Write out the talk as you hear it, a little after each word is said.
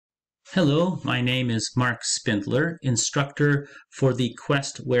Hello, my name is Mark Spindler, instructor for the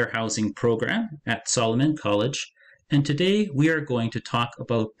KWEST warehousing program at Solomon College, and today we are going to talk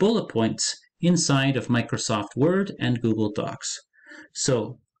about bullet points inside of Microsoft Word and Google Docs.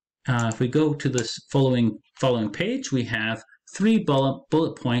 So if we go to this following page, we have three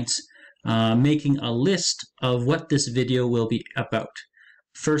bullet points making a list of what this video will be about.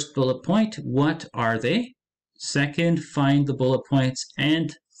 First bullet point, what are they? Second, find the bullet points,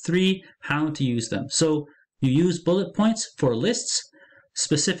 and 3, how to use them. So you use bullet points for lists,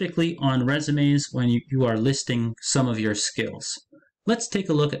 specifically on resumes when you are listing some of your skills. Let's take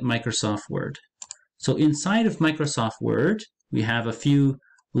a look at Microsoft Word. So inside of Microsoft Word, we have a few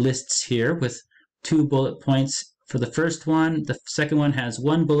lists here with 2 bullet points for the first one. The second one has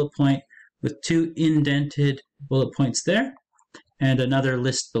 1 bullet point with 2 indented bullet points there, and another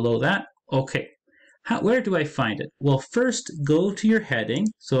list below that. Okay. Where do I find it? Well, first go to your heading.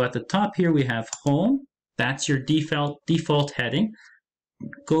 So at the top here we have Home. That's your default heading.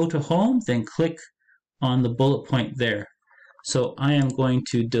 Go to Home, then click on the bullet point there. So I am going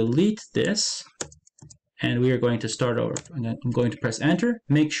to delete this, and we are going to start over. I'm going to press Enter.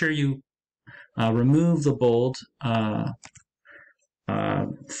 Make sure you remove the bold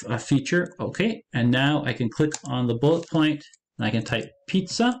feature. Okay, and now I can click on the bullet point, and I can type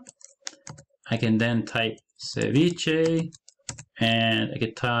pizza. I can then type ceviche, and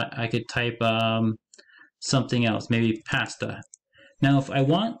I could type something else, maybe pasta. Now, if I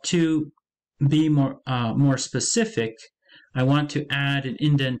want to be more specific, I want to add an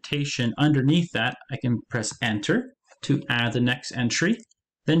indentation underneath that. I can press Enter to add the next entry,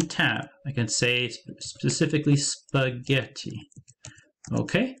 then Tab. I can say specifically spaghetti.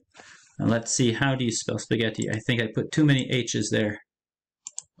 Okay, now let's see, how do you spell spaghetti? I think I put too many H's there.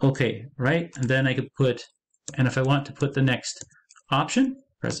 Okay, right, and then I could put, and if I want to put the next option,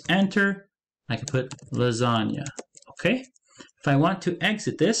 press Enter, I can put lasagna, okay? If I want to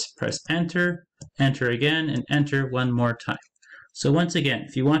exit this, press Enter, Enter again, and Enter one more time. So once again,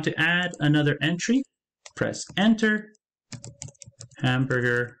 if you want to add another entry, press Enter,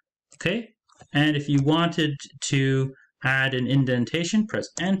 hamburger, okay? And if you wanted to add an indentation, press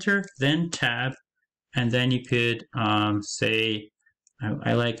Enter, then Tab, and then you could say,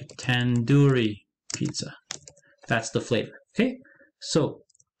 I like tandoori pizza. That's the flavor. Okay, so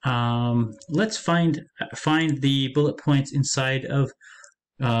let's find the bullet points inside of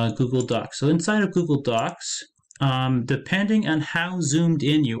Google Docs. So inside of Google Docs, depending on how zoomed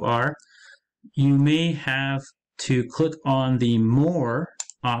in you are, you may have to click on the More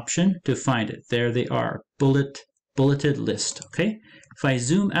option to find it. There they are, bulleted list. Okay, if I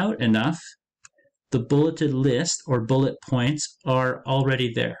zoom out enough, the bulleted list or bullet points are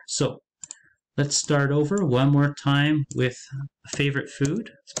already there. So let's start over one more time with favorite food.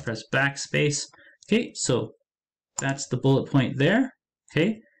 Let's press backspace. Okay, so that's the bullet point there.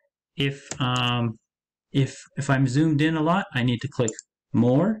 Okay, if I'm zoomed in a lot, I need to click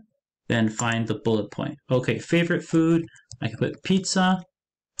More, then find the bullet point. Okay, favorite food, I can put pizza,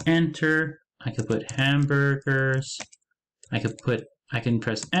 Enter, I could put hamburgers, I can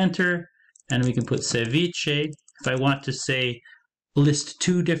press Enter, and we can put ceviche. If I want to say list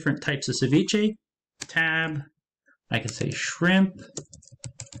 2 different types of ceviche, Tab, I can say shrimp,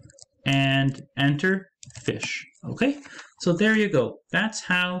 and Enter fish. Okay, so there you go. That's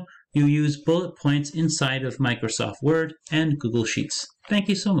how you use bullet points inside of Microsoft Word and Google Sheets. Thank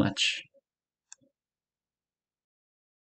you so much.